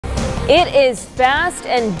It is fast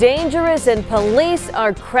and dangerous, and police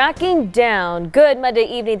are cracking down. Good Monday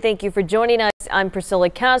evening. Thank you for joining us. I'm Priscilla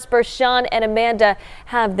Casper. Sean and Amanda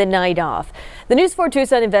have the night off. The News 4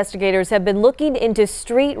 Tucson investigators have been looking into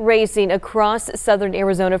street racing across southern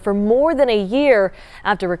Arizona for more than a year.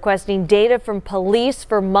 After requesting data from police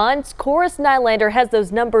for months, Chorus Nylander has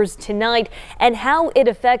those numbers tonight and how it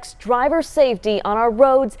affects driver safety on our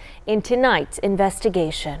roads in tonight's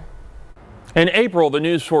investigation. In April, the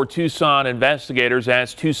News 4 Tucson investigators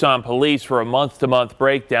asked Tucson police for a month-to-month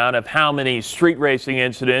breakdown of how many street racing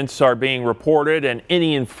incidents are being reported and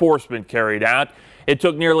any enforcement carried out. It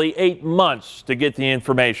took nearly 8 months to get the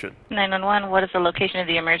information. 911, what is the location of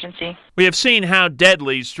the emergency? We have seen how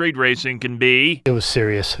deadly street racing can be. It was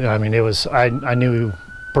serious. I mean, I knew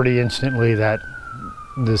pretty instantly that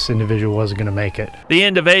this individual wasn't going to make it. The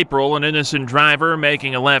end of April, an innocent driver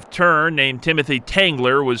making a left turn named Timothy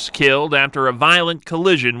Tangler was killed after a violent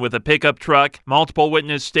collision with a pickup truck. Multiple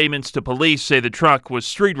witness statements to police say the truck was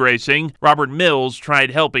street racing. Robert Mills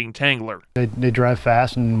tried helping Tangler. They drive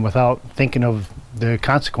fast and without thinking of the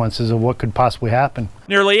consequences of what could possibly happen.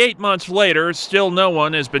 Nearly 8 months later, still no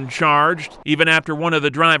one has been charged, even after one of the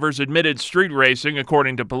drivers admitted street racing,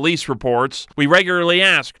 according to police reports. We regularly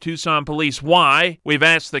ask Tucson police why. We've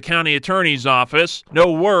asked the county attorney's office.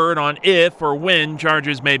 No word on if or when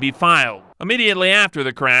charges may be filed. Immediately after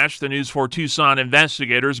the crash, the News 4 Tucson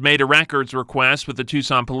investigators made a records request with the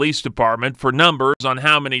Tucson Police Department for numbers on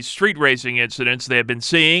how many street racing incidents they have been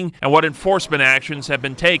seeing and what enforcement actions have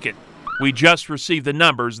been taken. We just received the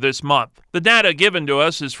numbers this month. The data given to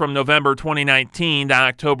us is from November 2019 to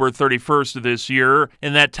October 31st of this year.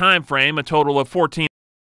 In that time frame, a total of 14.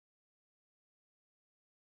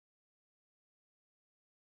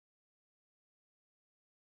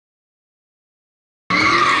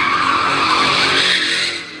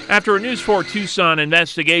 After a News 4 Tucson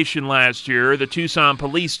investigation last year, the Tucson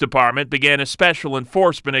Police Department began a special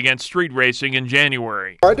enforcement against street racing in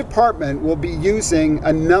January. Our department will be using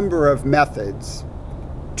a number of methods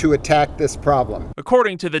to attack this problem.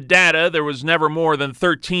 According to the data, there was never more than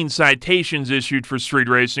 13 citations issued for street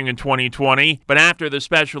racing in 2020, but after the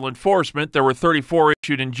special enforcement, there were 34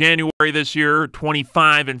 issued in January this year,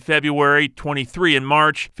 25 in February, 23 in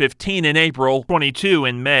March, 15 in April, 22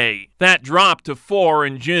 in May. That dropped to 4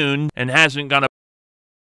 in June and hasn't gone up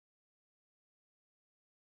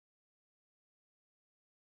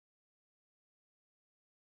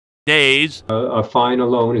days. A fine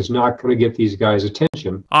alone is not going to get these guys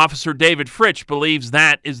attention. Officer David Fritsch believes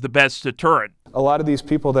that is the best deterrent. A lot of these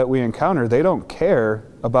people that we encounter, they don't care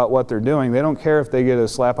about what they're doing. They don't care if they get a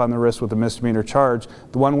slap on the wrist with a misdemeanor charge.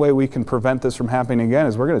 The one way we can prevent this from happening again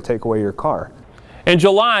is we're going to take away your car. In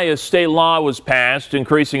July, a state law was passed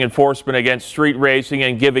increasing enforcement against street racing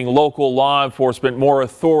and giving local law enforcement more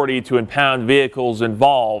authority to impound vehicles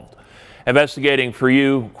involved. Investigating for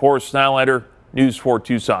you, Chorus Nylander, News 4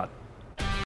 Tucson.